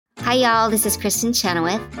Hi, y'all. This is Kristen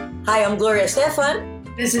Chenoweth. Hi, I'm Gloria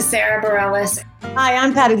Estefan. This is Sarah Bareilles. Hi,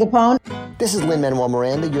 I'm Patti LuPone. This is Lin-Manuel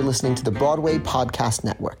Miranda. You're listening to the Broadway Podcast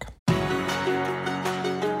Network.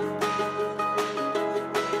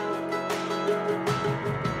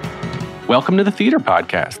 Welcome to the Theater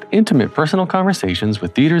Podcast, intimate personal conversations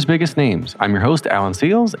with theater's biggest names. I'm your host, Alan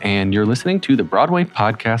Seals, and you're listening to the Broadway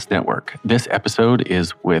Podcast Network. This episode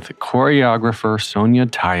is with choreographer Sonia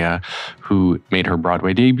Taya, who made her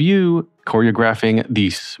Broadway debut choreographing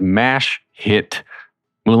the smash hit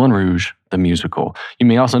Moulin Rouge, the musical. You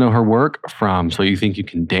may also know her work from So You Think You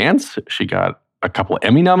Can Dance. She got a couple of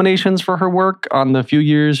Emmy nominations for her work on the few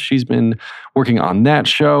years she's been working on that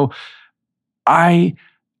show. I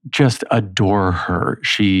just adore her.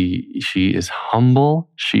 She is humble.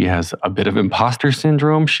 She has a bit of imposter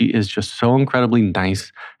syndrome. She is just so incredibly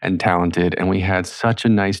nice and talented. And we had such a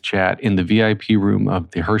nice chat in the VIP room of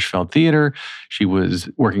the Hirschfeld Theater. She was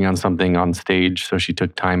working on something on stage, so she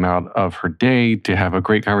took time out of her day to have a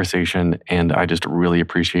great conversation. And I just really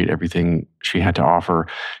appreciate everything she had to offer.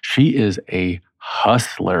 She is a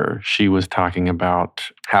hustler. She was talking about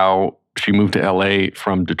how she moved to LA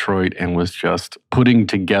from Detroit and was just putting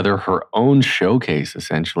together her own showcase,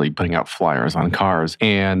 essentially putting out flyers on cars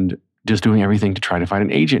and just doing everything to try to find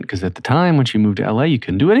an agent. Because at the time when she moved to LA, you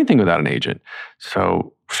couldn't do anything without an agent.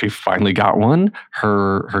 So she finally got one.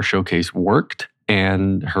 Her showcase worked,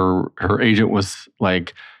 and her agent was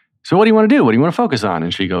like, "So what do you want to do? What do you want to focus on?"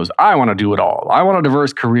 And she goes, "I want to do it all. I want a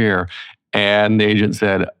diverse career." And the agent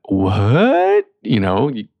said, "What?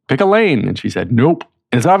 You pick a lane." And she said, "Nope."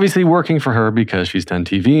 It's obviously working for her because she's done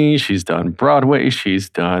TV, she's done Broadway, she's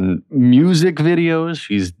done music videos,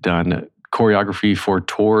 she's done choreography for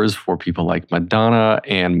tours for people like Madonna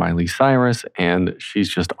and Miley Cyrus, and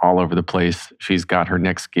she's just all over the place. She's got her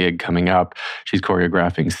next gig coming up. She's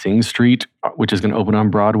choreographing Sing Street, which is going to open on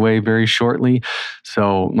Broadway very shortly.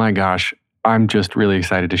 So, my gosh, I'm just really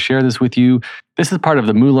excited to share this with you. This is part of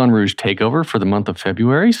the Moulin Rouge takeover for the month of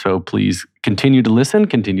February, so please continue to listen,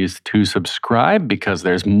 continue to subscribe, because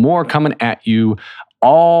there's more coming at you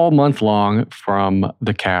all month long from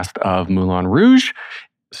the cast of Moulin Rouge.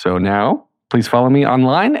 So now, please follow me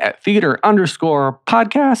online at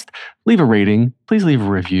theater_podcast. Leave a rating. Please leave a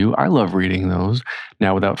review. I love reading those.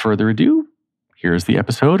 Now, without further ado, here's the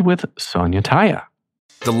episode with Sonia Taya.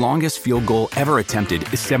 The longest field goal ever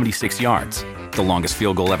attempted is 76 yards. The longest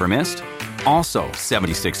field goal ever missed? Also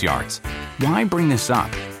 76 yards. Why bring this up?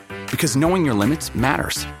 Because knowing your limits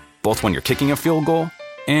matters, both when you're kicking a field goal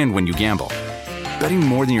and when you gamble. Betting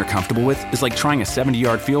more than you're comfortable with is like trying a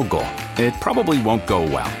 70-yard field goal. It probably won't go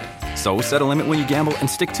well. So set a limit when you gamble and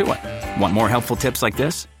stick to it. Want more helpful tips like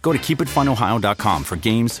this? Go to keepitfunohio.com for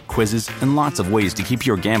games, quizzes, and lots of ways to keep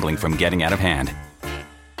your gambling from getting out of hand.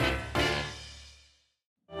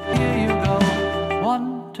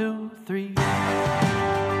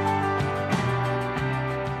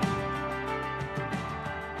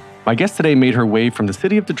 My guest today made her way from the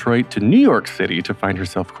city of Detroit to New York City to find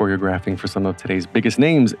herself choreographing for some of today's biggest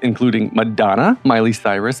names, including Madonna, Miley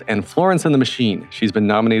Cyrus, and Florence and the Machine. She's been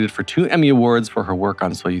nominated for 2 Emmy Awards for her work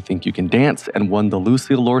on So You Think You Can Dance, and won the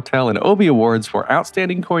Lucille Lortel and Obie Awards for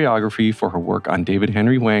Outstanding Choreography for her work on David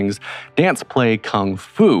Henry Hwang's dance play Kung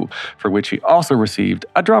Fu, for which she also received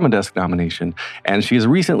a Drama Desk nomination. And she has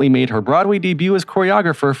recently made her Broadway debut as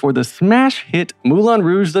choreographer for the smash hit Moulin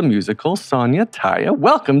Rouge, the musical. Sonia Taya,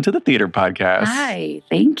 welcome to the Theater Podcast. Hi,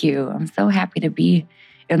 thank you. I'm so happy to be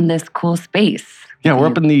in this cool space. Yeah, we're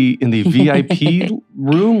up in the VIP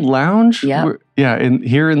room lounge. Yeah,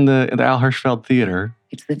 here in the Al Hirschfeld Theater.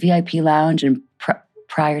 It's the VIP lounge, and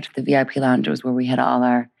prior to the VIP lounge was where we had all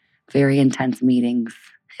our very intense meetings.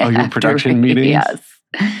 Oh, your production meetings?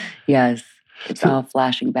 Yes. It's all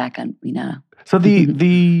flashing back on me now. So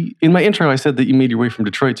the in my intro, I said that you made your way from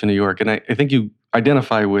Detroit to New York, and I think you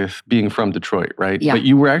identify with being from Detroit, right? Yeah. But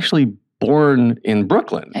you were actually born in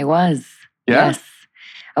Brooklyn. I was. Yeah? Yes.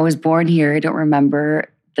 I was born here. I don't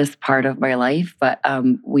remember this part of my life, but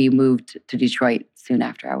we moved to Detroit soon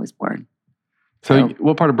after I was born. So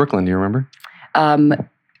what part of Brooklyn do you remember?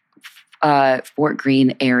 Fort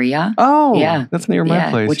Greene area. Oh, yeah. That's near my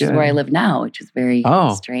place. Which is where I live now, which is very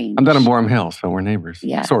strange. I'm down in Boerum Hill, so we're neighbors.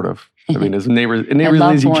 Yeah. Sort of. I mean, as neighbors I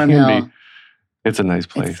love as you Boerum can Hill. be. It's a nice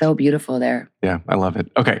place. It's so beautiful there. Yeah, I love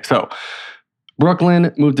it. Okay, so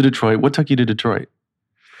Brooklyn, moved to Detroit. What took you to Detroit?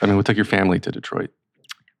 I mean, what took your family to Detroit?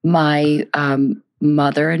 My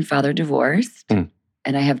mother and father divorced, and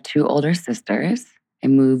I have 2 older sisters. I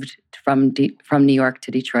moved from New York to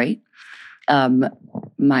Detroit.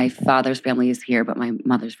 My father's family is here, but my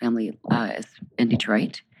mother's family is in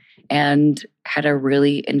Detroit, and had a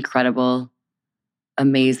really incredible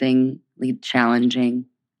amazingly challenging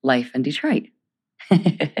life in Detroit.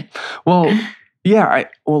 Well, yeah,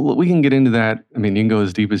 we can get into that. I mean, you can go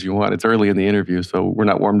as deep as you want. It's early in the interview, so we're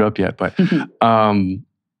not warmed up yet. But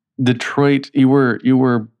Detroit, you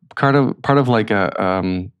were part of like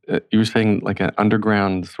you were saying like an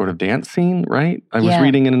underground sort of dance scene, right? I was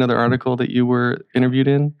reading in another article that you were interviewed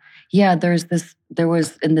in. Yeah, there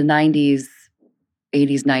was in the 90s,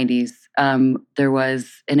 80s, 90s, there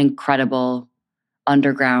was an incredible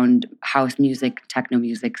underground house music, techno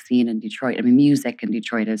music scene in Detroit. I mean, music in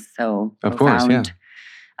Detroit is so profound. Of course,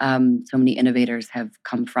 yeah. So many innovators have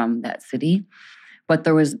come from that city. But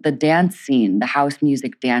there was the dance scene, the house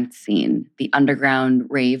music dance scene, the underground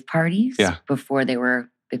rave parties before they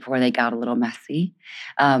got a little messy,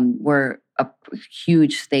 were a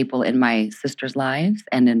huge staple in my sister's lives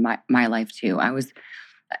and in my life too.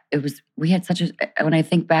 We had when I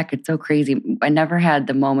think back, it's so crazy. I never had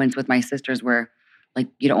the moments with my sisters where like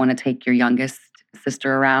you don't want to take your youngest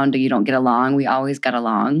sister around or you don't get along. We always got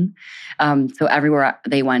along. So everywhere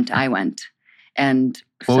they went, I went. And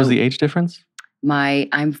what was the age difference?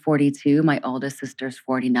 I'm 42. My oldest sister's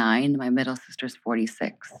 49. My middle sister's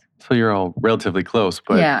 46. So you're all relatively close.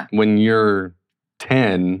 But when you're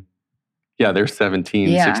 10, they're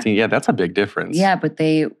 17, 16. Yeah, that's a big difference. Yeah, but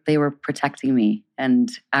they were protecting me. And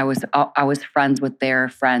I was friends with their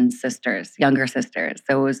friends' sisters, younger sisters.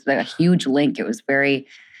 So it was a huge link. It was very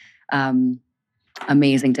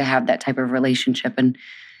amazing to have that type of relationship. And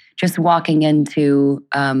just walking into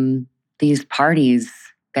these parties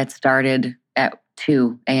that started at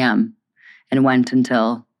 2 a.m. and went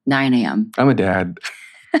until 9 a.m. I'm a dad.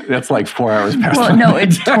 That's like 4 hours past. Well, no,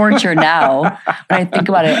 it's torture now. When I think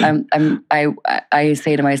about it, I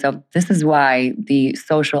say to myself, this is why the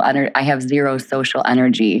social energy. I have zero social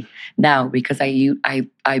energy now because I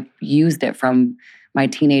used it from my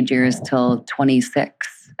teenage years till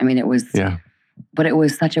 26. I mean, it was. Yeah. But it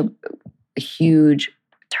was such a huge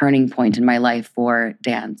turning point in my life for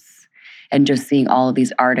dance, and just seeing all of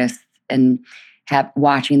these artists and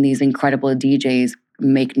watching these incredible DJs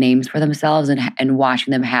make names for themselves and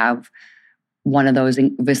watching them have one of those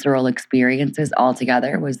visceral experiences all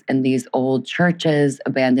together was in these old churches,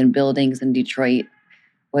 abandoned buildings in Detroit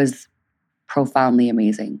was profoundly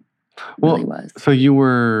amazing. Well, really was. So you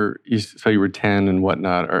were 10 and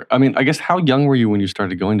whatnot. Or I mean, I guess how young were you when you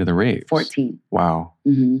started going to the raves? 14. Wow.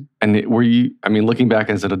 Mm-hmm. And were you? I mean, looking back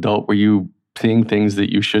as an adult, were you seeing things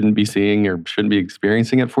that you shouldn't be seeing or shouldn't be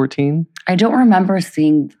experiencing at 14? I don't remember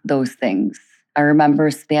seeing those things. I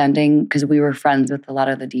remember standing because we were friends with a lot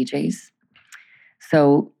of the DJs.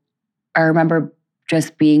 So I remember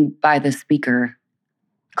just being by the speaker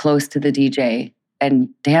close to the DJ and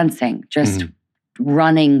dancing, just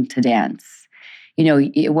running to dance. You know,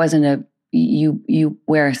 it wasn't you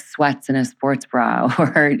wear sweats and a sports bra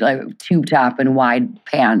or like tube top and wide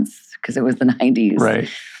pants because it was the 90s. Right.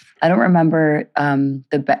 I don't remember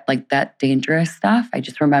that dangerous stuff. I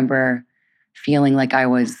just remember feeling like I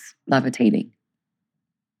was levitating.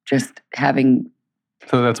 Just having...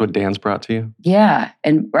 So that's what dance brought to you? Yeah.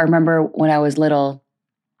 And I remember when I was little,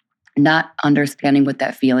 not understanding what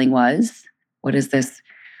that feeling was. What is this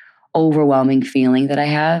overwhelming feeling that I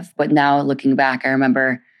have? But now looking back, I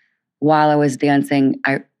remember while I was dancing,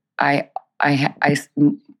 I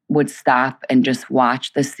would stop and just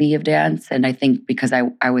watch the sea of dance. And I think because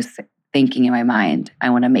I was thinking in my mind, I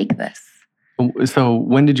want to make this. So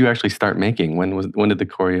when did you actually start making? When did the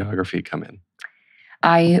choreography come in?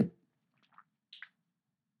 I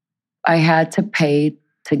had to pay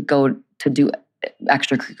to go to do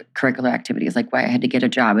extracurricular activities. Like I had to get a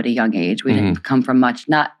job at a young age. We didn't come from much,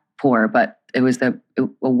 not poor, but it was a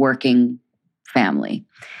working family.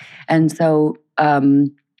 And so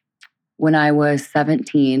when I was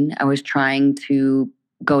 17, I was trying to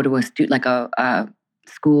go to a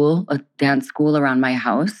dance school around my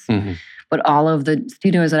house. Mm-hmm. But all of the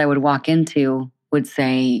studios that I would walk into would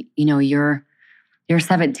say, you know, you're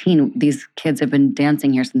 17. These kids have been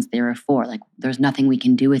dancing here since they were 4. Like, there's nothing we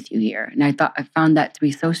can do with you here. And I found that to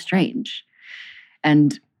be so strange.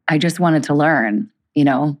 And I just wanted to learn, you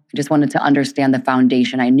know, I just wanted to understand the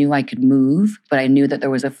foundation. I knew I could move, but I knew that there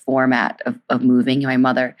was a format of moving. My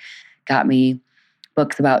mother got me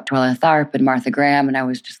books about Twyla Tharp and Martha Graham. And I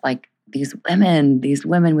was just like, these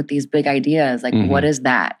women with these big ideas, like, what is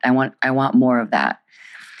that? I want more of that.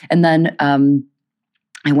 And then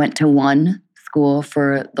I went to one school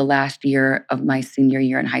for the last year of my senior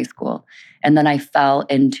year in high school. And then I fell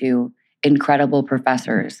into incredible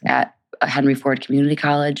professors at Henry Ford Community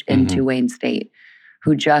College and Tulane State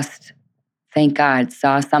who just, thank God,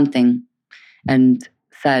 saw something and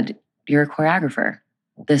said, you're a choreographer.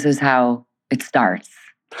 This is how it starts.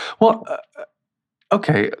 Well,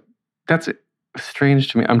 okay, that's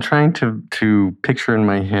strange to me. I'm trying to picture in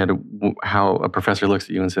my head how a professor looks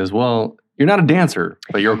at you and says, well, you're not a dancer,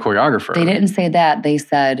 but you're a choreographer. They didn't say that. They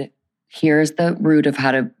said, here's the root of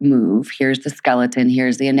how to move. Here's the skeleton.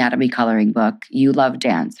 Here's the anatomy coloring book. You love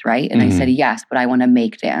dance, right? And I said, yes, but I want to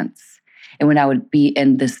make dance. And when I would be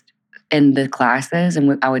in the classes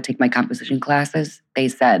and I would take my composition classes, they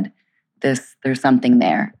said, there's something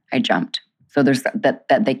there. I jumped. So there's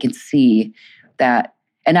that they could see that.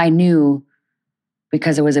 And I knew,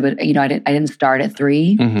 because it was a bit, I didn't start at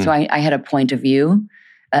 3. So I had a point of view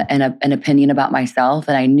and an opinion about myself.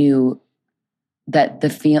 And I knew that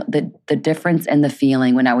the difference in the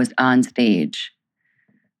feeling when I was on stage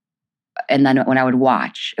and then when I would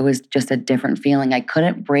watch, it was just a different feeling. I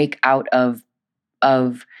couldn't break out of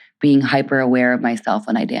being hyper aware of myself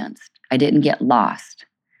when I danced. I didn't get lost,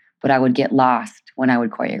 but I would get lost when I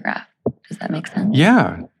would choreograph. Does that make sense?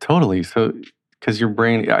 Yeah, totally. So, because your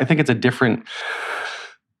brain, I think it's a different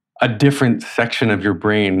section of your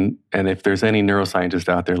brain. And if there's any neuroscientist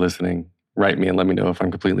out there listening, write me and let me know if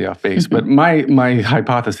I'm completely off base. But my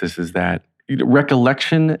hypothesis is that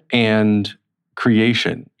recollection and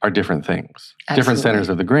creation are different things, different centers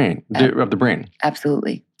of the brain.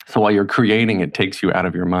 Absolutely. So while you're creating, it takes you out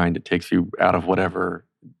of your mind. It takes you out of whatever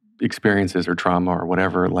experiences or trauma or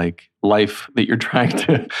whatever, like life that you're trying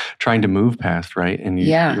to move past, right? And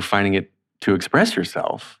you're finding it to express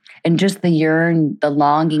yourself. And just the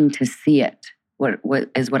longing to see it, what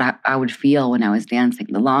I would feel when I was dancing,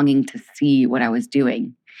 the longing to see what I was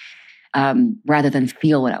doing, rather than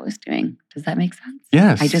feel what I was doing. Does that make sense?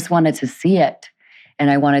 Yes. I just wanted to see it, and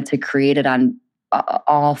I wanted to create it on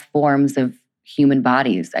all forms of human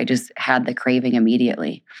bodies. I just had the craving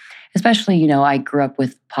immediately. Especially, I grew up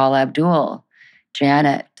with Paula Abdul,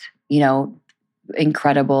 Janet,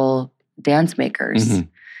 incredible dance makers,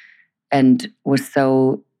 and was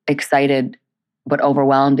so excited but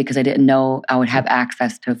overwhelmed because I didn't know I would have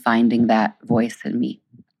access to finding that voice in me.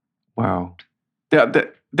 Wow. Yeah,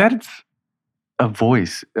 that's a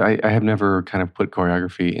voice. I have never kind of put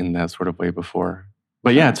choreography in that sort of way before.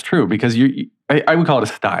 But yeah, it's true, because I would call it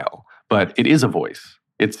a style, but it is a voice.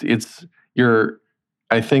 It's your...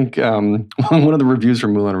 I think one of the reviews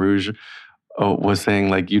from Moulin Rouge was saying,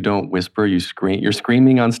 like, you don't whisper, you scream. You're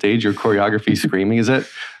screaming on stage, your choreography screaming. Is that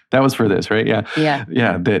was for this, right? Yeah. Yeah.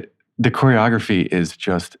 Yeah, that the choreography is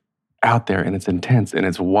just out there, and it's intense, and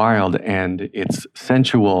it's wild, and it's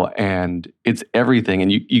sensual, and it's everything.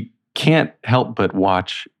 And you can't help but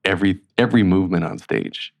watch every movement on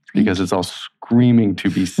stage because it's all screaming to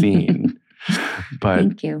be seen. But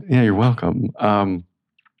thank you. Yeah, you're welcome.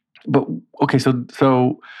 But okay,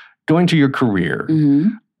 so going to your career,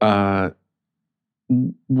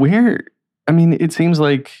 it seems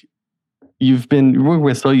like you've been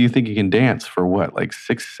with So You Think You Can Dance for what, like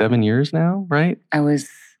 6-7 years now, right? I was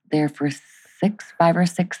there for 5 or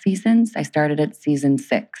 6 seasons. I started at season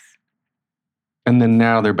 6. And then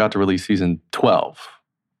now they're about to release season 12.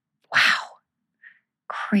 Wow.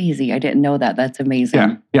 Crazy. I didn't know that. That's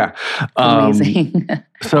amazing. Yeah. Amazing.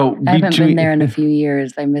 So I haven't been there in a few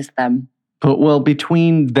years. I miss them. But well,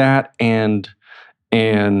 between that and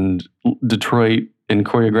Detroit and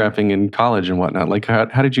choreographing in college and whatnot, like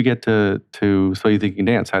how did you get to So You Think You Can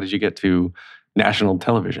Dance? How did you get to national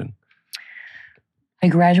television? I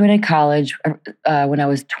graduated college when I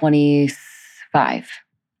was 25.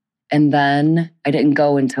 And then I didn't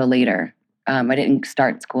go until later. I didn't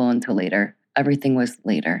start school until later. Everything was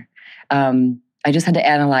later. I just had to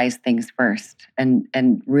analyze things first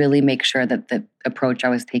and really make sure that the approach I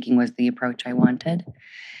was taking was the approach I wanted.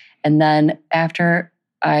 And then after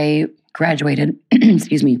I graduated,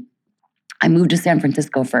 I moved to San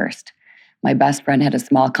Francisco first. My best friend had a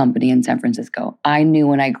small company in San Francisco. I knew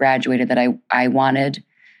when I graduated that I wanted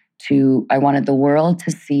the world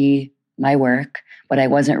to see my work, but I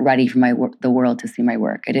wasn't ready for the world to see my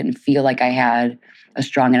work. I didn't feel like I had a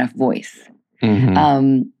strong enough voice.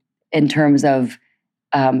 In terms of,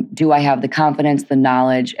 do I have the confidence, the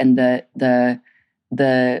knowledge, and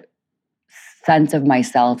the sense of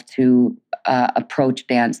myself to approach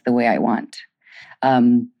dance the way I want?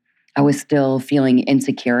 I was still feeling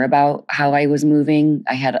insecure about how I was moving.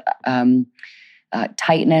 I had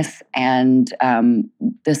tightness and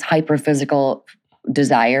this hyper-physical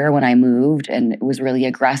desire when I moved, and it was really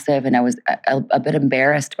aggressive, and I was a bit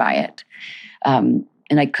embarrassed by it.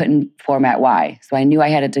 And I couldn't format why. So I knew I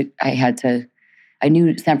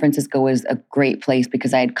knew San Francisco was a great place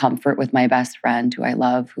because I had comfort with my best friend, who I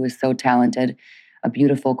love, who is so talented, a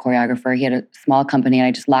beautiful choreographer. He had a small company, and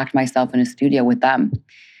I just locked myself in a studio with them.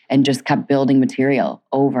 and just kept building material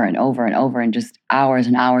over and over and over and just hours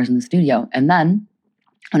and hours in the studio. And then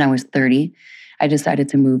when I was 30, I decided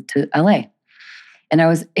to move to LA. And I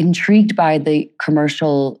was intrigued by the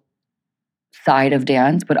commercial side of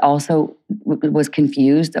dance, but also was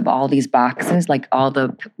confused of all these boxes, like all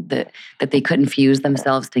the that they couldn't fuse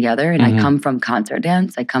themselves together. And I come from concert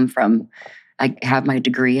dance. I have my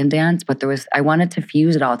degree in dance, but I wanted to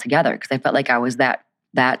fuse it all together because I felt like I was that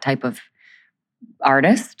type of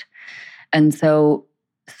artist. And so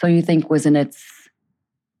You Think was in its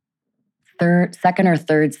second or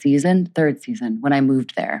third season when I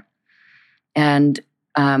moved there. And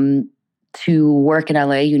to work in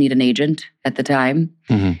LA, you need an agent at the time.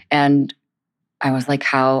 And I was like,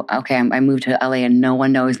 I moved to LA and no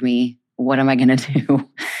one knows me. What am I going to do?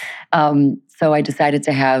 So I decided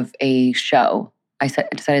to have a show. I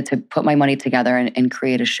decided to put my money together and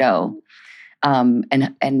create a show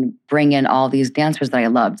and bring in all these dancers that I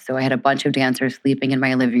loved. So I had a bunch of dancers sleeping in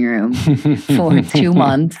my living room for 2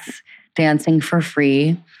 months, dancing for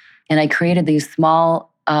free. And I created these small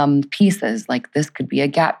pieces, like this could be a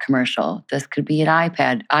Gap commercial, this could be an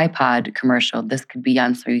iPod commercial, this could be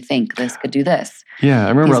on So You Think, this could do this. Yeah, I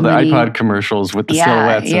remember all the iPod commercials with the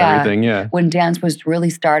silhouettes and everything. Yeah, when dance was really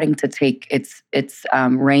starting to take its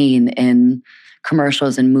reign in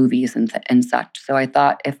commercials and movies and such. So I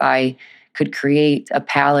thought if I could create a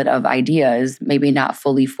palette of ideas, maybe not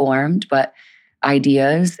fully formed, but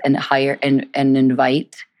ideas, and hire and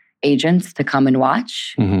invite agents to come and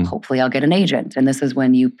watch. Hopefully I'll get an agent. And this is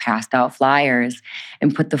when you passed out flyers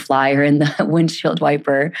and put the flyer in the windshield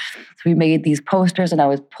wiper. So we made these posters and I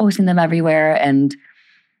was posting them everywhere. And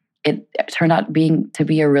it turned out to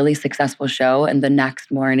be a really successful show. And the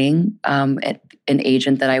next morning, an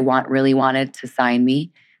agent that I really wanted to sign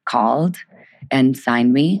me called and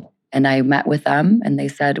signed me. And I met with them and they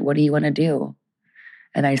said, "What do you want to do?"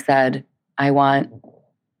 And I said, I want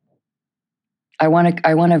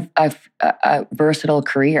a versatile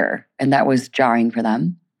career. And that was jarring for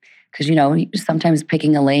them. Because, sometimes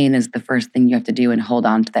picking a lane is the first thing you have to do and hold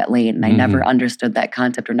on to that lane. And I never understood that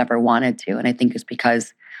concept or never wanted to. And I think it's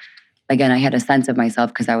because, again, I had a sense of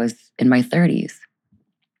myself because I was in my 30s.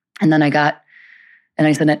 And then I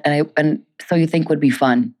said, and So You Think would be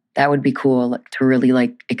fun. That would be cool to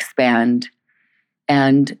really expand.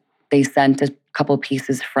 And they sent a couple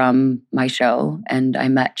pieces from my show, and I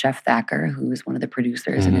met Jeff Thacker, who is one of the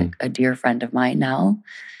producers and a dear friend of mine now.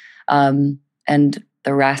 And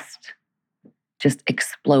the rest just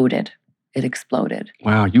exploded. It exploded.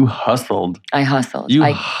 Wow, you hustled. I hustled. You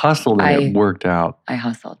hustled and it worked out. I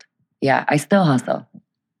hustled. Yeah, I still hustle.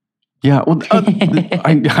 Yeah, well,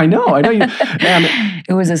 I know you. Man,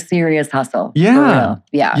 it was a serious hustle. Yeah. For real.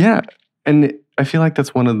 Yeah. Yeah. And I feel like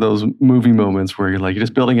that's one of those movie moments where you're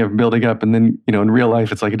just building up. And then, in real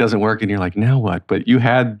life, it's like it doesn't work. And you're like, now what? But you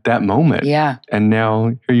had that moment. Yeah. And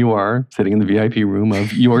now here you are sitting in the VIP room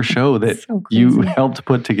of your show that so you helped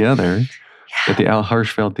put together at the Al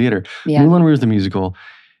Hirschfeld Theater. Yeah. Moulin Rouge the Musical.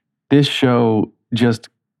 This show just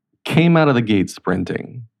came out of the gate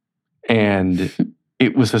sprinting. And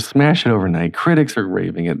it was a smash it overnight. Critics are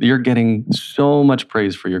raving it. You're getting so much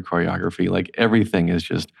praise for your choreography. Everything is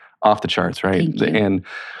just off the charts, right? Thank you.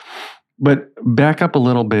 But back up a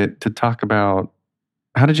little bit to talk about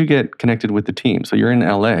how did you get connected with the team? So you're in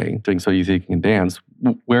LA doing So You Think You Can Dance.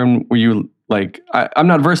 Where were you I'm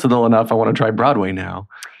not versatile enough. I want to try Broadway now.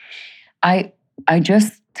 I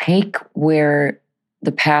just take where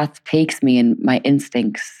the path takes me and my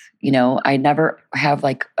instincts. I never have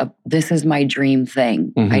this is my dream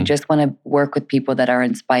thing. I just want to work with people that are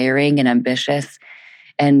inspiring and ambitious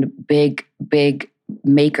and big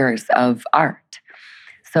makers of art.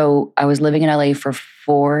 So I was living in LA for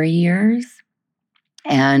 4 years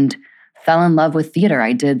and fell in love with theater.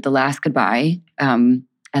 I did The Last Goodbye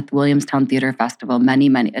at the Williamstown Theater Festival many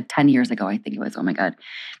 10 years ago, I think it was. Oh my God.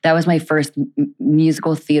 That was my first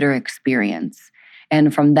musical theater experience.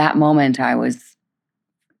 And from that moment,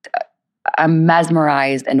 I'm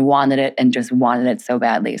mesmerized and wanted it and just wanted it so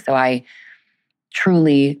badly. So I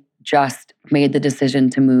truly just made the decision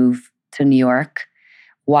to move to New York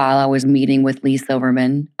while I was meeting with Lee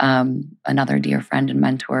Silverman, another dear friend and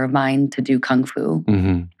mentor of mine, to do Kung Fu.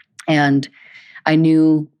 And I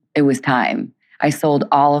knew it was time. I sold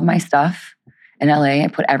all of my stuff in LA. I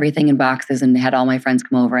put everything in boxes and had all my friends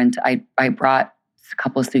come over. And I brought a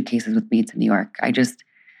couple of suitcases with me to New York. I just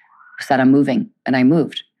said, I'm moving. And I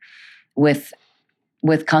moved with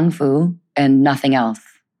Kung Fu and nothing else.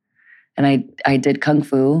 And I did Kung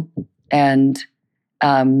Fu and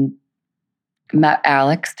met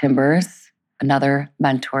Alex Timbers, another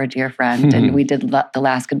mentor, dear friend, and we did The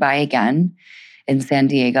Last Goodbye again. in San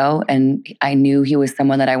Diego. And I knew he was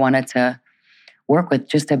someone that I wanted to work with,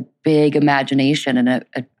 just a big imagination and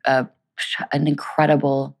an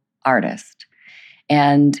incredible artist.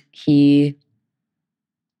 And he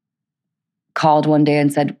called one day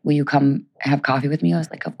and said, will you come have coffee with me? I was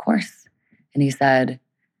like, of course. And he said,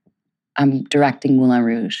 I'm directing Moulin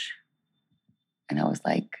Rouge. And I was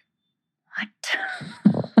like,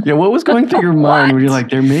 what? Yeah, what was going through your mind when you're What? like,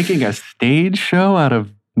 they're making a stage show out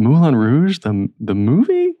of Moulin Rouge, the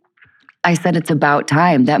movie? I said, it's about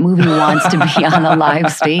time. That movie wants to be on a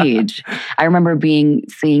live stage. I remember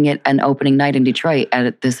seeing it an opening night in Detroit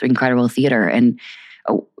at this incredible theater and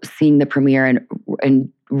seeing the premiere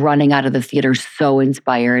and running out of the theater so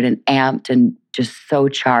inspired and amped and just so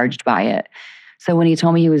charged by it. So when he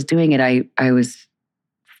told me he was doing it, I was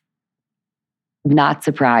not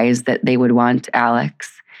surprised that they would want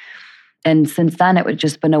Alex. And since then, it would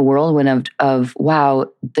just been a whirlwind of wow,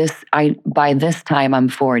 by this time I'm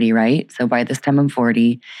 40, right? So by this time I'm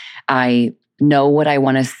 40, I know what I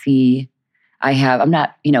want to see. I'm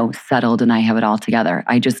not, settled and I have it all together.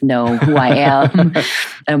 I just know who I am.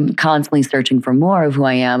 I'm constantly searching for more of who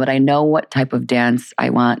I am, but I know what type of dance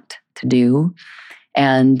I want to do.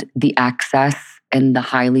 And the access and the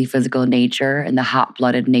highly physical nature and the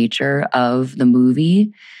hot-blooded nature of the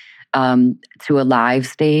movie to a live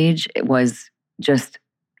stage, it was just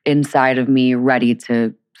inside of me ready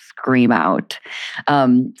to scream out.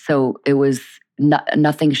 So it was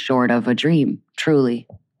nothing short of a dream, truly.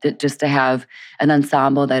 Just to have an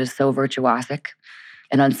ensemble that is so virtuosic,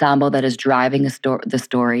 an ensemble that is driving the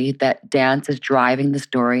story, that dance is driving the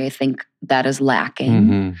story. I think that is lacking.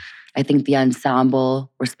 Mm-hmm. I think the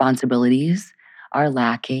ensemble responsibilities are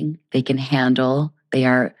lacking. They can handle,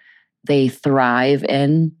 they thrive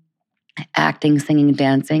in acting, singing,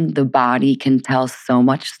 dancing. The body can tell so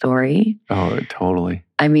much story. Oh, totally.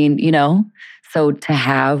 I mean, so to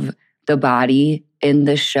have the body in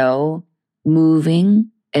the show moving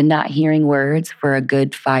and not hearing words for a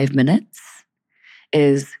good 5 minutes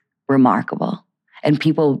is remarkable. And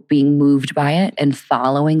people being moved by it and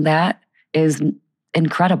following that is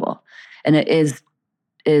incredible. And it is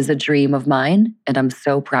a dream of mine, and I'm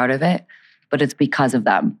so proud of it. But it's because of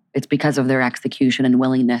them. It's because of their execution and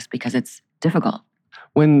willingness, because it's difficult.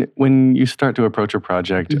 When you start to approach a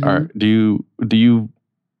project, Mm-hmm.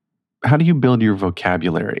 how do you build your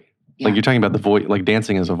vocabulary? Yeah. Like you're talking about the voice, like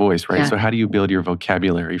dancing as a voice, right? Yeah. So how do you build your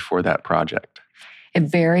vocabulary for that project? It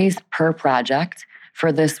varies per project.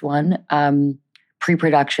 For this one,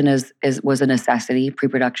 pre-production was a necessity.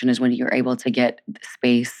 Pre-production is when you're able to get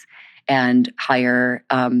space and hire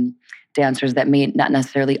dancers that may not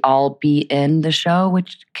necessarily all be in the show,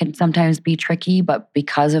 which can sometimes be tricky. But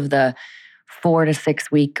because of the 4 to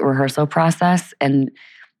 6 week rehearsal process and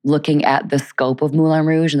looking at the scope of Moulin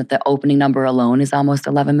Rouge and that the opening number alone is almost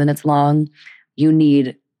 11 minutes long, you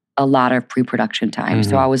need a lot of pre-production time. Mm-hmm.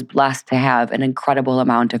 So I was blessed to have an incredible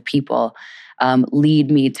amount of people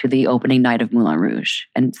lead me to the opening night of Moulin Rouge,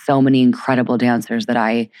 and so many incredible dancers that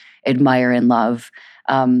I admire and love.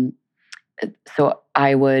 So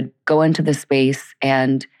I would go into the space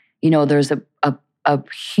and, there's a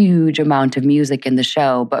huge amount of music in the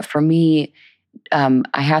show. But for me,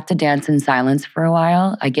 I have to dance in silence for a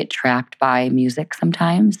while. I get trapped by music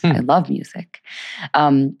sometimes. I love music.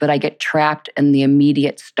 But I get trapped in the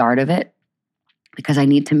immediate start of it because I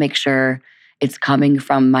need to make sure it's coming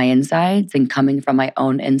from my insides and coming from my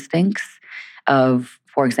own instincts of,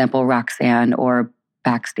 for example, Roxanne or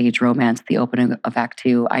Backstage Romance, the opening of Act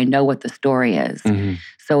 2. I know what the story is. Mm-hmm.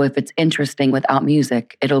 So if it's interesting without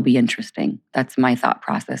music, it'll be interesting. That's my thought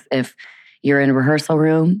process. If you're in a rehearsal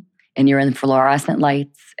room and you're in fluorescent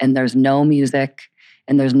lights and there's no music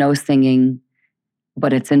and there's no singing,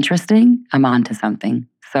 but it's interesting, I'm onto something.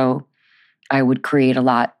 So I would create a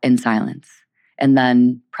lot in silence and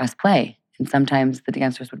then press play. And sometimes the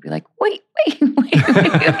dancers would be like, wait.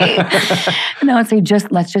 And I would say,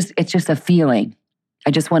 it's just a feeling.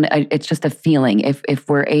 It's just a feeling. If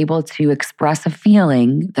we're able to express a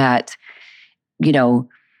feeling that,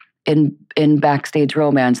 in Backstage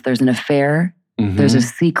Romance, there's an affair, mm-hmm. there's a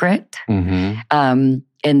secret, mm-hmm.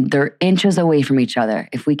 And they're inches away from each other.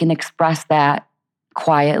 If we can express that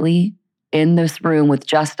quietly in this room with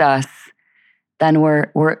just us, then we're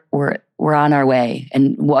on our way.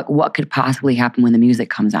 And what could possibly happen when the music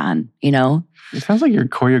comes on? It sounds like you're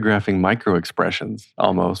choreographing micro expressions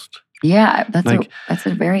almost. Yeah, that's a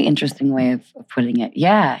very interesting way of putting it.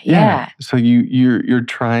 Yeah. So you're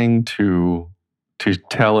trying to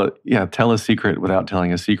tell a secret without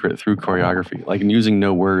telling a secret through choreography, like using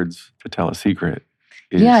no words to tell a secret.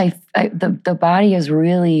 The body is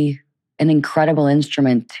really an incredible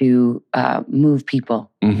instrument to move people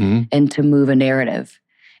and to move a narrative.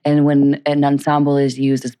 And when an ensemble is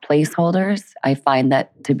used as placeholders, I find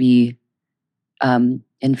that to be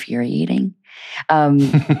infuriating. I'm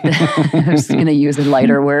just going to use a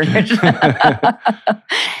lighter word.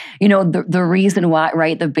 The reason why,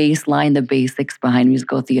 right, the baseline, the basics behind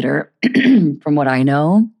musical theater, from what I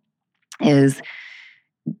know, is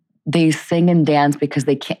they sing and dance because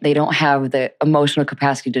they don't have the emotional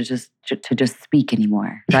capacity to just speak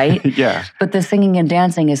anymore, right? Yeah. But the singing and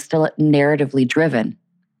dancing is still narratively driven.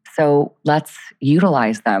 So let's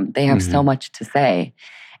utilize them. They have so much to say.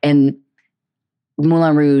 And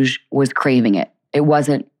Moulin Rouge was craving it.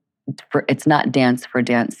 It's not dance for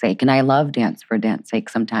dance sake. And I love dance for dance sake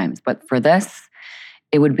sometimes. But for this,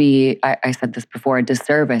 it would be, I said this before, a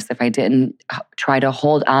disservice if I didn't try to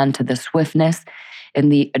hold on to the swiftness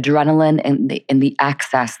and the adrenaline and the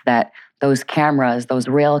access that those cameras, those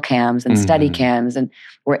rail cams and steady cams, and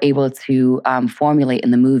were able to formulate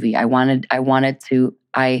in the movie.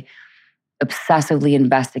 I obsessively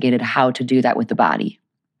investigated how to do that with the body.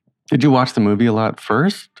 Did you watch the movie a lot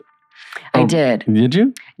first? I did. Did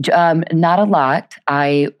you? Not a lot.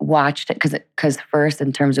 I watched it because first,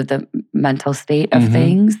 in terms of the mental state of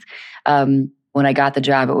things, when I got the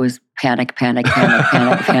job, it was panic, panic, panic,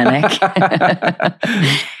 panic, panic.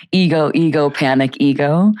 Ego, panic,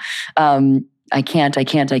 ego. I can't.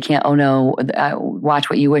 Oh no, watch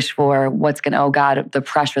what you wish for. Oh God, the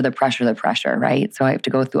pressure, right? So I have to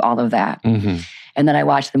go through all of that. And then I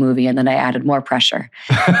watched the movie and then I added more pressure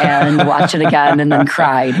and watched it again and then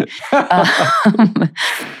cried.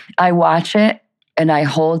 I watch it and I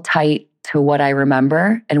hold tight to what I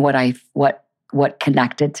remember and what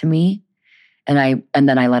connected to me. And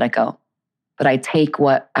then I let it go. But I take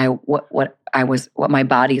what my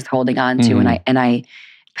body is holding on to and I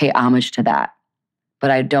pay homage to that.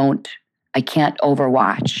 But I can't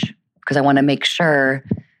overwatch because I want to make sure,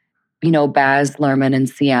 Baz Luhrmann and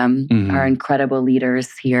CM, our incredible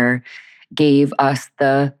leaders here, gave us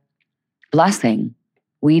the blessing.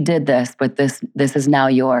 We did this, but this is now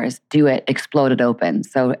yours. Do it, explode it open.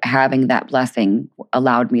 So having that blessing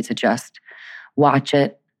allowed me to just watch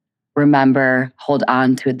it, remember, hold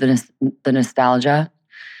on to the nostalgia,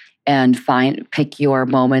 and pick your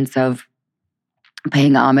moments of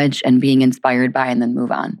paying homage and being inspired by, and then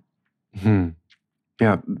move on.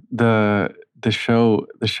 Yeah, the show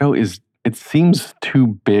is, it seems too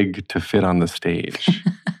big to fit on the stage.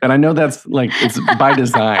 And I know that's it's by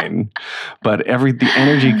design, but the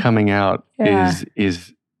energy coming out is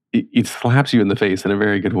it slaps you in the face in a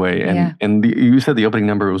very good way. And you said the opening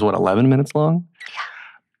number was 11 minutes long?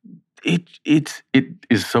 Yeah. It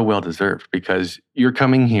is so well deserved because you're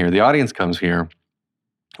coming here, the audience comes here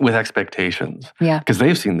with expectations. Yeah. Because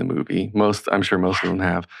they've seen the movie. I'm sure most of them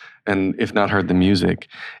have, and if not heard the music.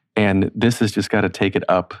 And this has just got to take it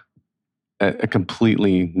up a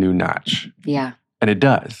completely new notch. Yeah. And it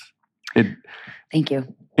does. Thank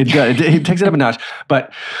you. It does. It takes it up a notch.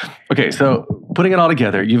 But, okay, so putting it all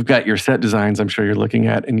together, you've got your set designs I'm sure you're looking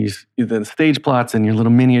at, and the stage plots and your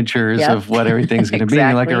little miniatures of what everything's going to be. And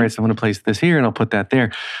you're like, all right, so I'm going to place this here and I'll put that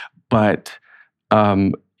there. But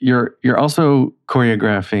you're also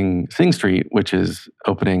choreographing Sing Street, which is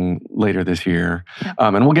opening later this year. Yeah.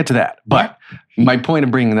 And we'll get to that. But my point of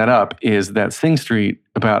bringing that up is that Sing Street,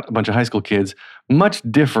 about a bunch of high school kids, much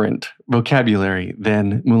different vocabulary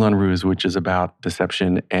than Moulin Rouge, which is about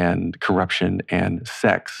deception and corruption and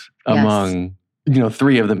sex among,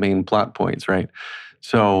 three of the main plot points, right?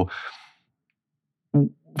 So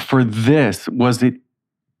for this, was it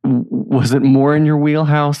more in your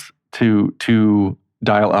wheelhouse to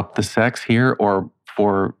dial up the sex here, or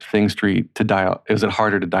for Sing Street is it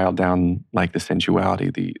harder to dial down the sensuality,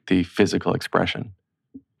 the physical expression?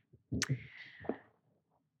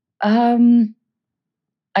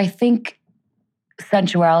 I think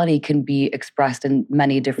sensuality can be expressed in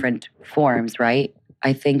many different forms, right?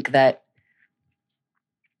 I think that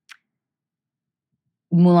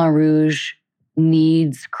Moulin Rouge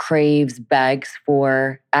craves, begs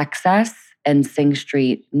for excess, and Sing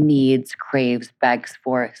Street craves, begs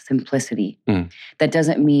for simplicity. That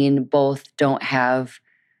doesn't mean both don't have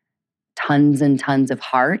tons and tons of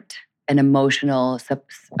heart and emotional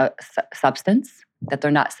substance, that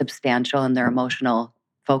they're not substantial in their emotional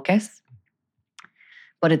focus.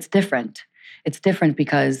 But it's different. It's different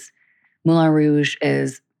because Moulin Rouge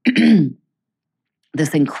is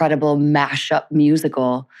this incredible mashup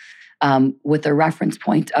musical with a reference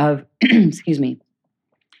point of,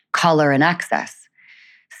 color and excess.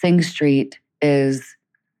 Sing Street is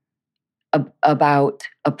about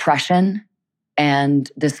oppression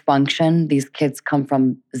and dysfunction. These kids come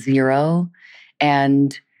from zero.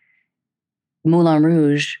 And Moulin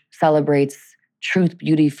Rouge celebrates truth,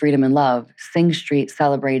 beauty, freedom, and love. Sing Street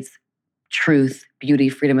celebrates truth, beauty,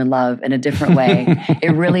 freedom, and love in a different way.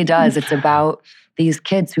 It really does. It's about these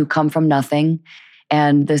kids who come from nothing,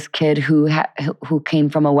 and this kid who came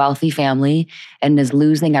from a wealthy family and is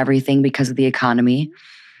losing everything because of the economy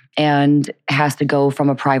and has to go from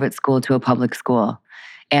a private school to a public school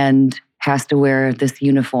and has to wear this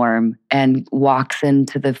uniform and walks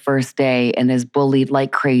into the first day and is bullied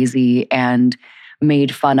like crazy and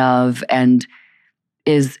made fun of, and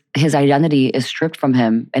his identity is stripped from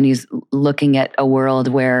him, and he's looking at a world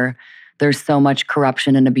where there's so much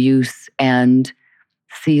corruption and abuse, and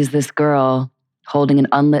sees this girl holding an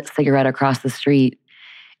unlit cigarette across the street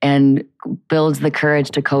and builds the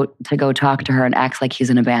courage to go talk to her and acts like he's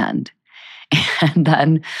in a band. And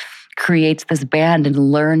then creates this band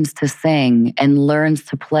and learns to sing and learns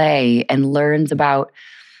to play and learns about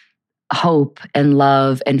hope and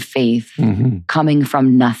love and faith coming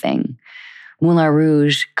from nothing. Moulin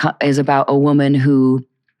Rouge is about a woman who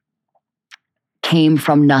came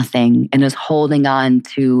from nothing and is holding on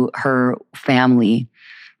to her family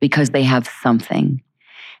because they have something.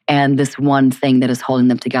 And this one thing that is holding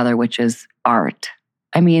them together, which is art.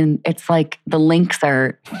 I mean, it's like the links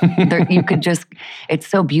are, you could just, it's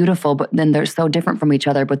so beautiful, but then they're so different from each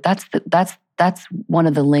other. But that's one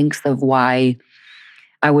of the links of why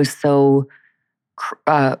I was so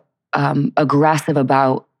aggressive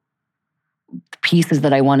about the pieces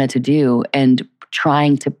that I wanted to do and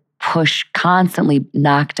trying to constantly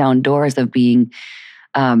knock down doors of being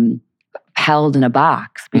held in a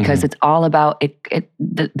box, because it's all about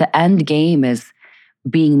the end game is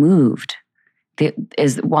being moved,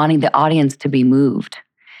 is wanting the audience to be moved.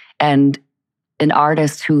 And an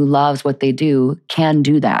artist who loves what they do can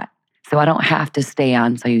do that. So I don't have to stay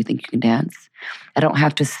on So You Think You Can Dance. I don't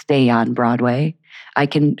have to stay on Broadway. I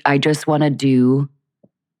just want to do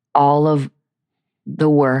all of the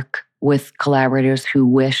work with collaborators who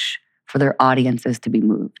wish for their audiences to be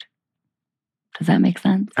moved. Does that make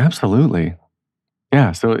sense? Absolutely.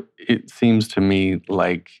 Yeah. So it seems to me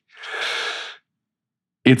like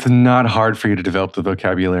it's not hard for you to develop the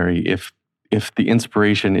vocabulary if the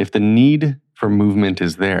inspiration, if the need for movement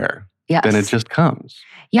is there, yes, then it just comes.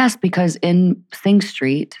 Yes, because in Sing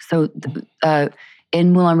Street, so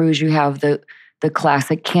in Moulin Rouge, you have the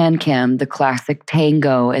classic can-can, the classic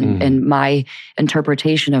tango, and my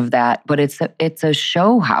interpretation of that. But it's a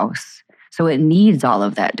show house, so it needs all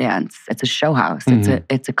of that dance. It's a show house.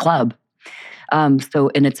 It's a club.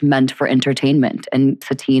 And it's meant for entertainment. And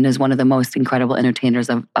Satine is one of the most incredible entertainers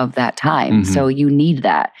of that time. So you need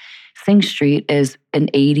that. Sing Street is a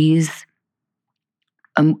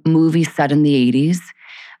movie set in the 80s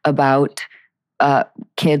about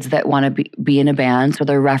kids that want to be in a band. So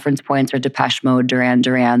their reference points are Depeche Mode, Duran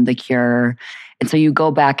Duran, The Cure. And so you go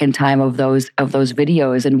back in time of those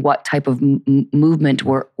videos and what type of movement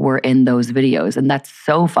were in those videos. And that's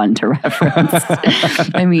so fun to reference.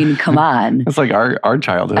 I mean, come on. It's like our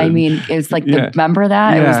childhood. I mean, it's like, remember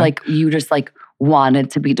that? Yeah. It was like, you just like wanted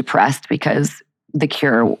to be depressed because The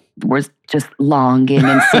Cure was just longing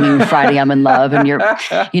and singing Friday I'm in Love, and you're,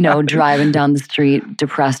 driving down the street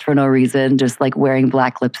depressed for no reason, just like wearing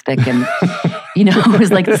black lipstick, and it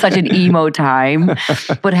was like such an emo time.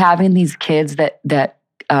 But having these kids that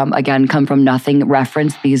again come from nothing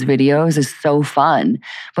reference these videos is so fun.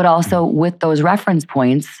 But also with those reference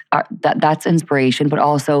points, that's inspiration. But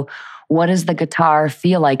also, what does the guitar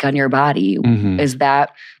feel like on your body? Is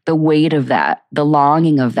that the weight of that, the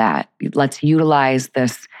longing of that? Let's utilize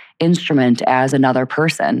this instrument as another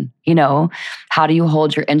person. How do you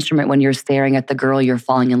hold your instrument when you're staring at the girl you're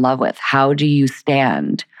falling in love with? How do you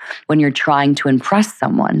stand when you're trying to impress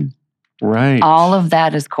someone? Right. All of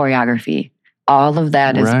that is choreography. All of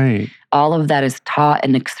that is right. All of that is taught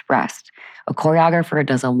and expressed. A choreographer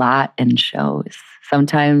does a lot in shows.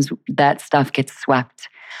 Sometimes that stuff gets swept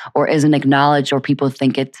or isn't acknowledged, or people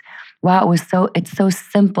think it's so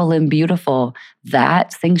simple and beautiful.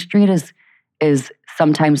 That Sing Street is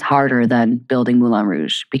sometimes harder than building Moulin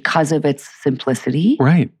Rouge because of its simplicity.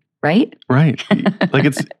 Right. Right? Right. Like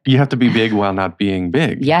you have to be big while not being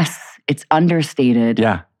big. Yes. It's understated.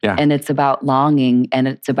 Yeah. Yeah. And it's about longing and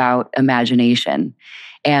it's about imagination.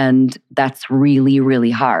 And that's really,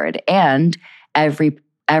 really hard. And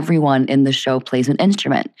everyone in the show plays an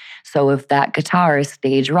instrument. So if that guitar is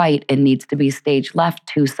stage right and needs to be stage left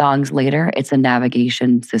 2 songs later, it's a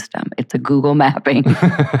navigation system. It's a Google mapping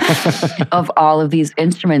of all of these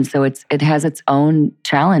instruments. So it has its own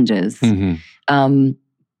challenges.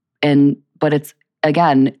 But it's,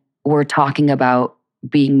 again, we're talking about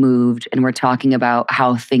being moved and we're talking about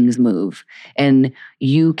how things move. And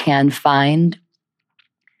you can find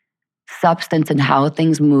substance in how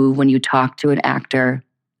things move when you talk to an actor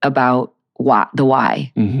about the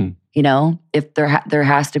why. Mm-hmm. You know, if there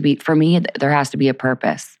has to be, for me, there has to be a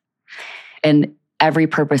purpose. And every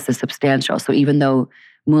purpose is substantial. So even though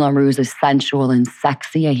Moulin Rouge is sensual and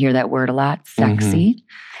sexy, I hear that word a lot, sexy.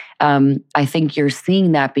 I think you're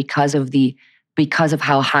seeing that because of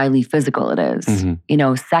how highly physical it is. Mm-hmm. You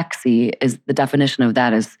know, sexy is the definition of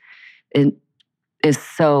that is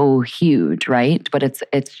so huge, right? But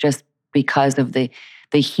it's just because of the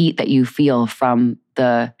heat that you feel from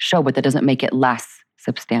the show, but that doesn't make it less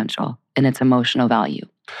substantial in its emotional value.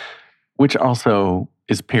 Which also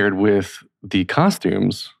is paired with the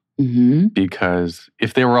costumes, because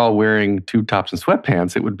if they were all wearing tube tops and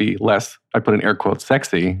sweatpants, it would be less, I put in air quotes,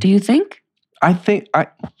 sexy. Do you think? I think,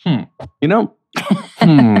 you know,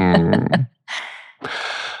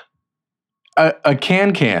 a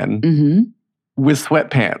can with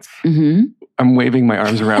sweatpants. I'm waving my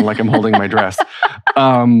arms around like I'm holding my dress.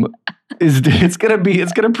 It's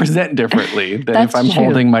gonna present differently than if I'm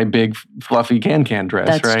holding my big fluffy can dress.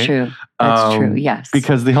 That's right? True. That's true. Yes.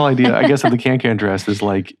 Because the whole idea, I guess, of the can dress is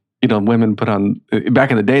like, you know, women put on,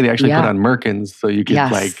 back in the day, they actually put on merkins so you could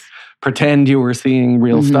like pretend you were seeing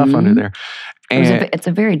real stuff under there. And it's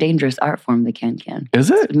a very dangerous art form, the can.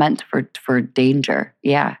 Is it? It's meant for danger.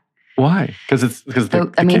 Yeah. Why? Because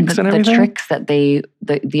the kicks and everything? The tricks that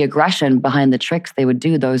the aggression behind the tricks they would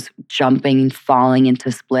do, those jumping, falling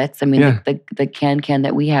into splits. I mean, the can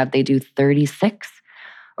that we have, they do 36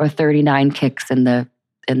 or 39 kicks in the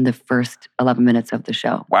first 11 minutes of the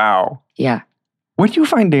show. Wow. Yeah. Where do you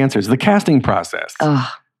find dancers? The casting process. Oh.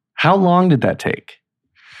 How long did that take?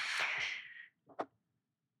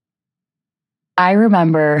 I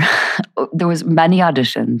remember there was many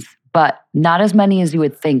auditions, but not as many as you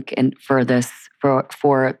would think for the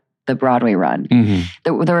Broadway run.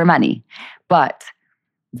 There were many. But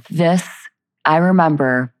this, I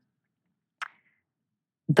remember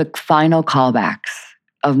the final callbacks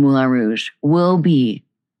of Moulin Rouge will be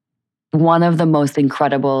one of the most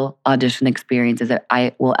incredible audition experiences that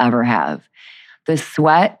I will ever have. The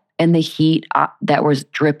sweat and the heat that was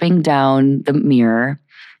dripping down the mirror,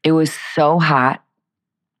 it was so hot.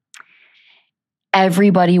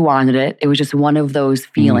 Everybody wanted it. It was just one of those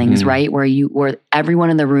feelings, right? Where everyone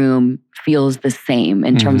in the room feels the same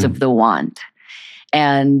in terms of the want.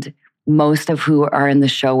 And most of who are in the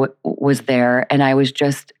show was there. And I was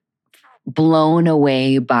just blown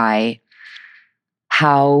away by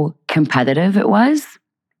how competitive it was,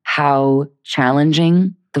 how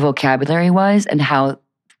challenging the vocabulary was, and how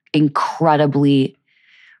incredibly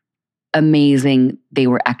amazing they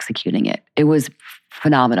were executing it. It was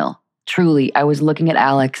phenomenal. Truly, I was looking at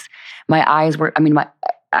Alex. My eyes were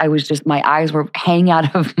hanging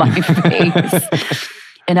out of my face.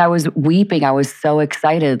 And I was weeping. I was so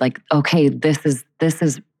excited. Like, okay, this is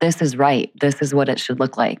right. This is what it should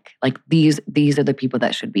look like. Like these are the people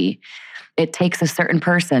that should be. It takes a certain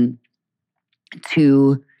person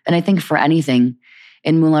to, and I think for anything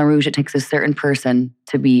in Moulin Rouge, it takes a certain person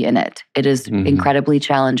to be in it. It is incredibly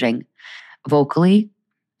challenging, vocally,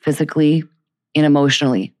 physically, and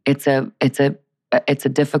emotionally. It's a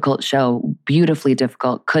difficult show, beautifully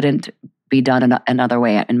difficult. Couldn't be done another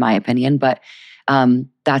way, in my opinion. But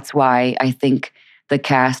that's why I think the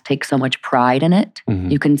cast takes so much pride in it.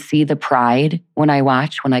 You can see the pride when I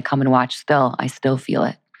come and watch still. I still feel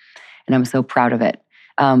it. And I'm so proud of it.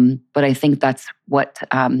 But I think that's what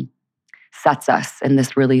sets us in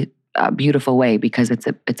this really beautiful way, because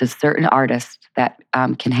it's a certain artist that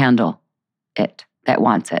can handle it, that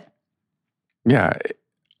wants it. Yeah,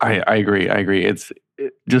 I agree. It's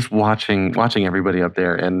just watching everybody up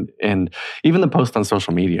there, and even the post on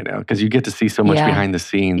social media now, because you get to see so much behind the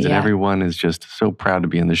scenes, and everyone is just so proud to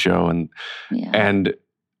be in the show, and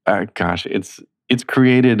gosh, it's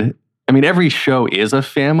created. I mean, every show is a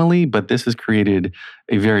family, but this has created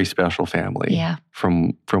a very special family. Yeah.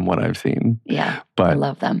 From what I've seen. Yeah, but I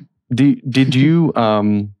love them. Did you?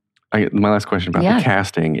 My last question about the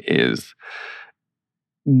casting is,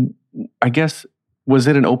 I guess, was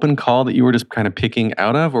it an open call that you were just kind of picking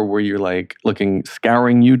out of, or were you like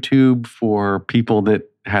scouring YouTube for people that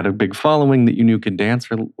had a big following that you knew could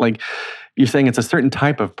dance? Or like you're saying, it's a certain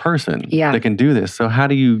type of person that can do this. So how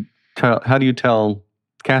do you tell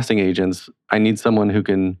casting agents, I need someone who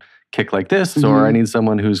can kick like this, or I need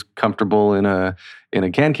someone who's comfortable in a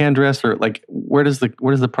can dress, or like where does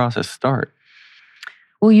the process start?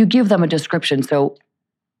 Well, you give them a description. So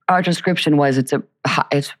our description was it's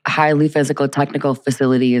highly physical, technical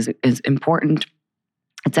facility is important.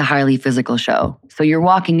 it's a highly physical show. So you're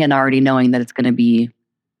walking in already knowing that it's going to be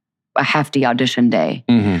a hefty audition day.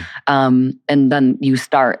 And then you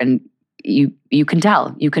start and you can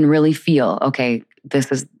tell, you can really feel, okay, these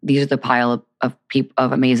are the pile of people,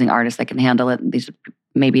 of amazing artists that can handle it. These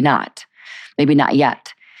maybe not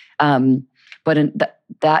yet. But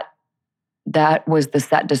that was the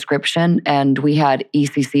set description. And we had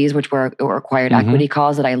ECCs, which were acquired equity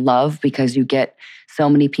calls, that I love, because you get so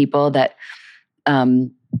many people that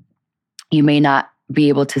you may not be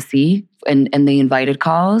able to see in the invited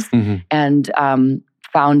calls, and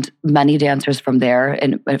found many dancers from there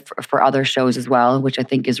and for other shows as well, which I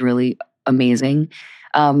think is really amazing.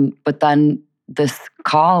 But then this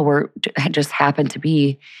call just happened to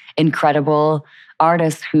be incredible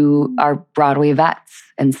artists who are Broadway vets,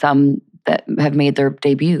 and some that have made their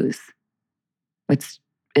debuts.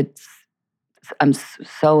 I'm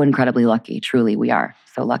so incredibly lucky. Truly, we are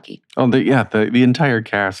so lucky. Oh, the entire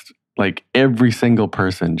cast, like every single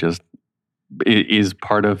person, just is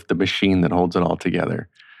part of the machine that holds it all together.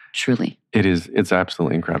 Truly, it's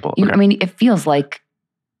absolutely incredible. I mean, it feels like,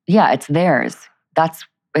 it's theirs.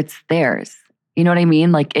 It's theirs. You know what I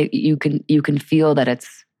mean? Like you can feel that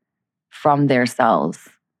it's from their cells.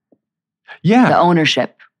 Yeah, the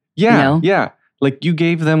ownership. Yeah, you know? Yeah. Like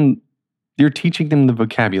you're teaching them the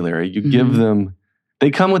vocabulary. You give them.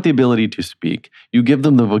 They come with the ability to speak. You give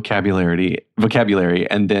them the vocabulary,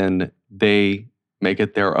 and then they make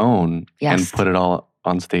it their own and put it all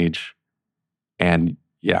on stage. And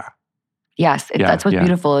that's what's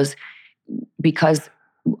beautiful, is because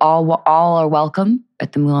all are welcome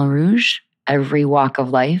at the Moulin Rouge, every walk of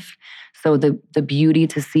life. So the beauty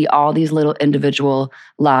to see all these little individual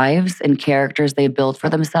lives and characters they build for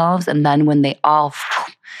themselves, and then when they all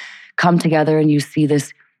come together and you see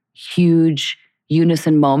this huge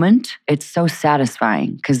unison moment, it's so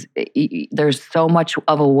satisfying, because there's so much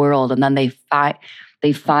of a world, and then they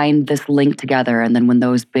find this link together, and then when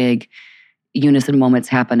those big unison moments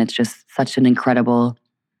happen, it's just such an incredible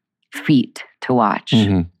feat to watch.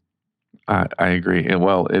 I agree.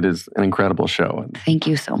 Well, it is an incredible show. Thank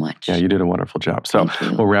you so much. Yeah, you did a wonderful job. So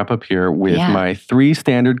we'll wrap up here with my 3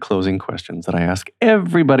 standard closing questions that I ask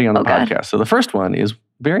everybody on the podcast. God. So the first one is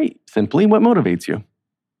very simply, what motivates you?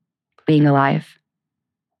 Being alive.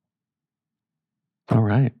 All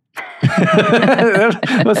right.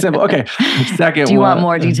 That's simple. Okay. Second one. Do you want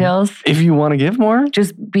more details? If you want to give more.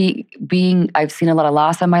 Just being, I've seen a lot of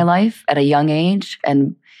loss in my life at a young age,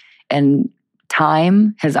 and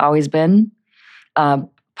time has always been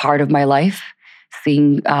part of my life.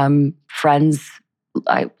 Seeing friends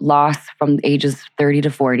I lost from ages 30 to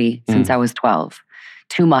 40 since I was 12.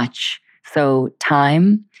 Too much. So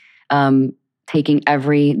time, taking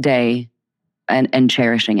every day and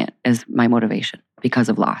cherishing it is my motivation because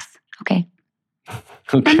of loss. Okay.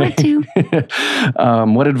 Number 2.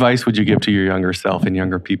 What advice would you give to your younger self and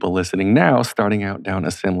younger people listening now, starting out down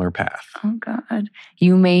a similar path? Oh, God.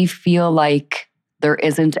 You may feel like there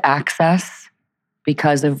isn't access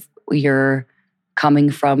because of your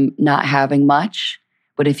coming from not having much.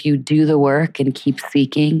 But if you do the work and keep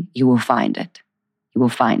seeking, you will find it. You will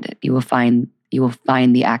find it. You will find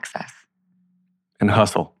the access. And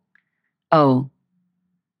hustle. Oh,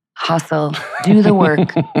 hustle. Do the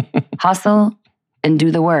work. Hustle and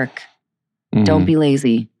do the work. Don't be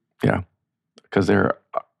lazy. Yeah. Because there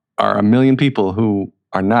are a million people who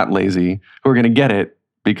are not lazy, who are going to get it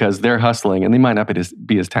because they're hustling and they might not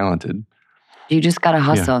be as talented. You just got to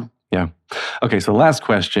hustle. Yeah. Okay, so last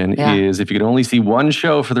question is, if you could only see one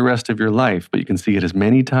show for the rest of your life, but you can see it as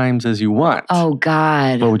many times as you want. Oh,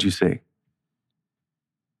 God. What would you say?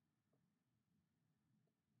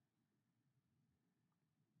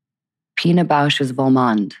 Pina Bausch's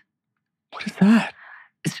Volmande. What is that?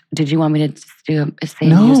 Did you want me to say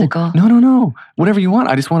a musical? No. Whatever you want.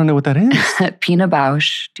 I just want to know what that is. Pina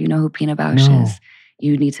Bausch. Do you know who Pina Bausch is?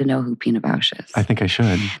 You need to know who Pina Bausch is. I think I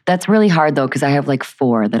should. That's really hard though, because I have like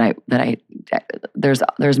 4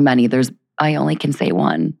 there's many. I only can say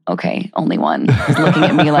one. Okay, only one. He's looking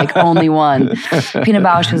at me like only one. Pina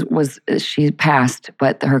Bausch she passed,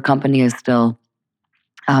 but her company is still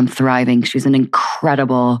thriving. She's an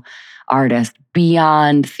incredible artist,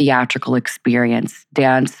 beyond theatrical experience,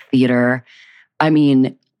 dance, theater. I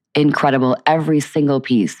mean, incredible. Every single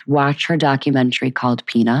piece. Watch her documentary called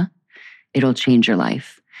Pina. It'll change your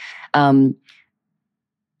life. The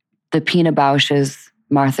Pina Bausch's,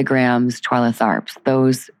 Martha Graham's, Twyla Tharp's,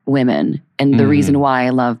 those women, and the reason why I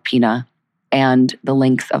love Pina and the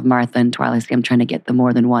links of Martha and Twyla. See, I'm trying to get the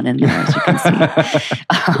more than one in there, as you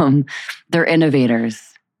can see. They're innovators.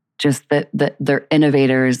 Just that they're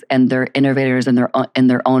innovators, and they're innovators in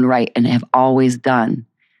their own right, and have always done.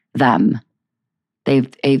 them.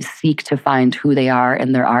 They seek to find who they are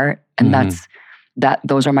in their art. And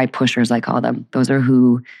those are my pushers, I call them. Those are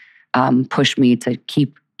who push me to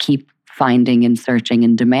keep finding and searching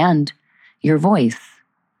and demand your voice.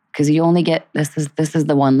 Because you only get, this is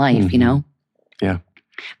the one life, you know? Yeah.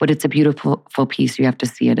 But it's a beautiful piece. You have to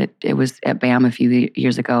see it. It was at BAM a few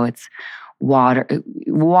years ago. It's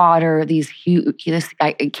water, these huge,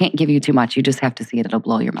 I can't give you too much. You just have to see it. It'll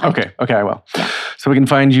blow your mind. Okay, I will. Yeah. So we can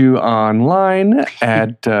find you online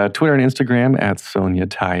at Twitter and Instagram at Sonia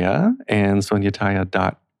Taya and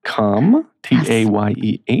soniataya.com.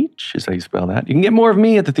 Tayeh is how you spell that. You can get more of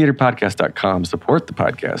me at thetheaterpodcast.com. Support the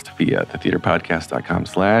podcast via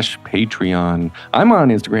thetheaterpodcast.com/Patreon. I'm on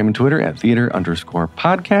Instagram and Twitter at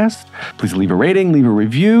theater_podcast. Please leave a rating, leave a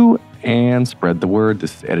review, and spread the word.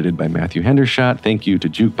 This is edited by Matthew Hendershot. Thank you to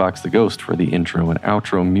Jukebox the Ghost for the intro and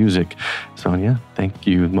outro music. Sonia, thank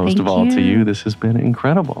you most of all to you. This has been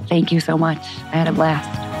incredible. Thank you so much. I had a blast.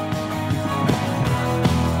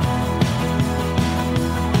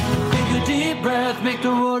 Make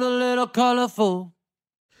the world a little colorful.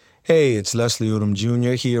 Hey, it's Leslie Odom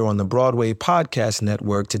Jr. here on the Broadway Podcast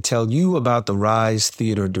Network to tell you about the Rise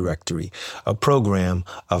Theater Directory, a program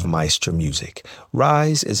of Maestro Music.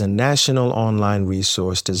 Rise is a national online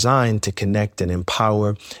resource designed to connect and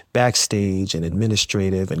empower backstage and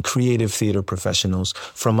administrative and creative theater professionals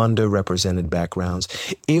from underrepresented backgrounds.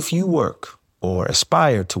 If you work or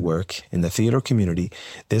aspire to work in the theater community,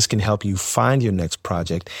 this can help you find your next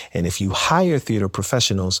project. And if you hire theater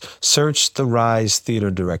professionals, search the Rise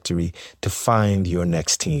Theater Directory to find your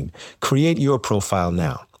next team. Create your profile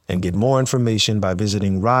now and get more information by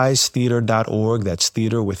visiting risetheater.org. That's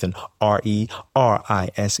theater with an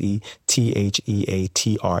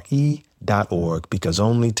RERISETHEATRE.org, because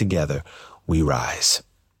only together we rise.